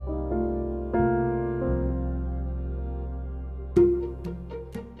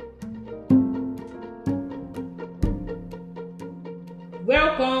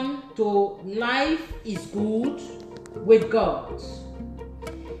life is good with God.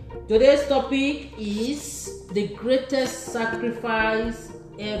 Today's topic is the greatest sacrifice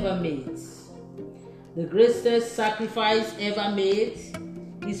ever made. The greatest sacrifice ever made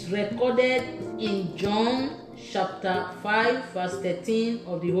is recorded in John chapter 5 verse 13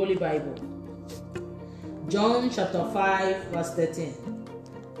 of the Holy Bible. John chapter 5 verse 13.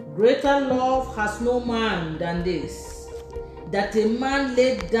 Greater love has no man than this, that a man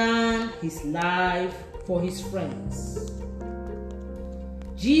laid down his life for his friends.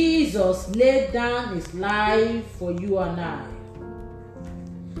 Jesus laid down his life for you and I.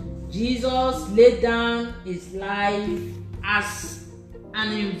 Jesus laid down his life as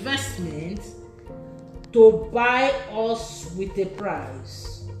an investment to buy us with a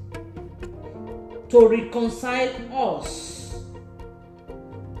price, to reconcile us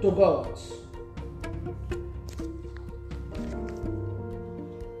to God.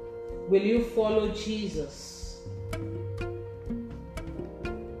 Will you follow Jesus?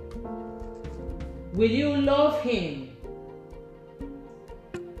 Will you love him?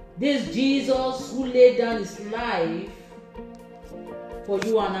 This Jesus who laid down his life for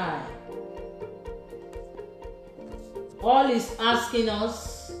you and I. All he's asking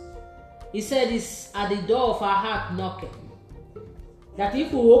us, he said, is at the door of our heart knocking. That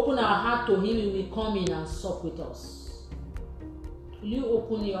if we open our heart to him, he will come in and sup with us. Will you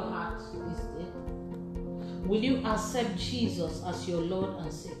open your heart this day? Will you accept Jesus as your Lord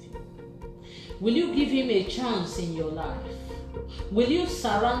and Savior? Will you give him a chance in your life? Will you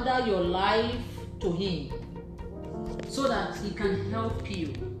surrender your life to him so that he can help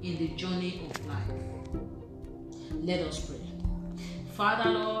you in the journey of life? Let us pray.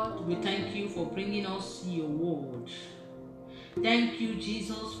 Father, Lord, we thank you for bringing us your word. Thank you,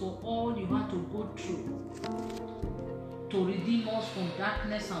 Jesus, for all you had to go through to redeem us from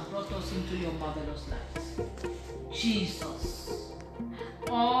darkness and brought us into your marvelous light. Jesus,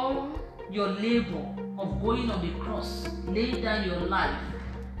 all your labor of going on the cross, laying down your life,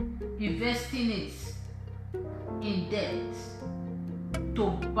 investing it in debt to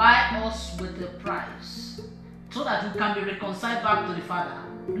buy us with a price so that we can be reconciled back to the Father.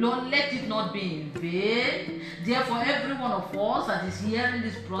 Lord, let it not be in vain. Therefore, every one of us that is hearing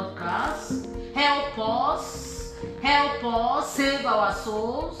this broadcast, help us, save our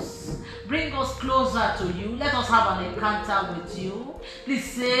souls, bring us closer to you. Let us have an encounter with you. Please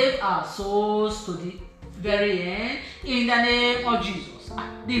save our souls to the very end in the name of Jesus.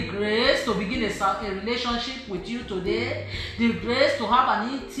 The grace to begin a relationship with you today, the grace to have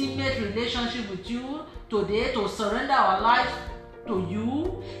an intimate relationship with you today, to surrender our lives to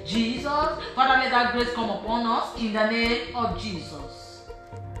you, Jesus. Father, let that grace come upon us in the name of Jesus.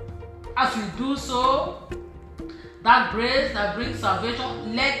 As we do so, that grace that brings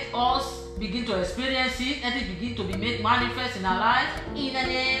salvation, let us begin to experience it. Let it begin to be made manifest in our lives in the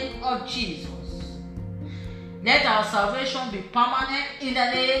name of Jesus. Let our salvation be permanent in the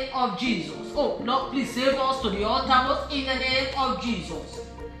name of Jesus. Oh Lord, please save us to the uttermost in the name of Jesus.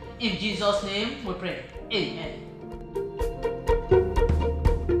 In Jesus' name we pray. Amen.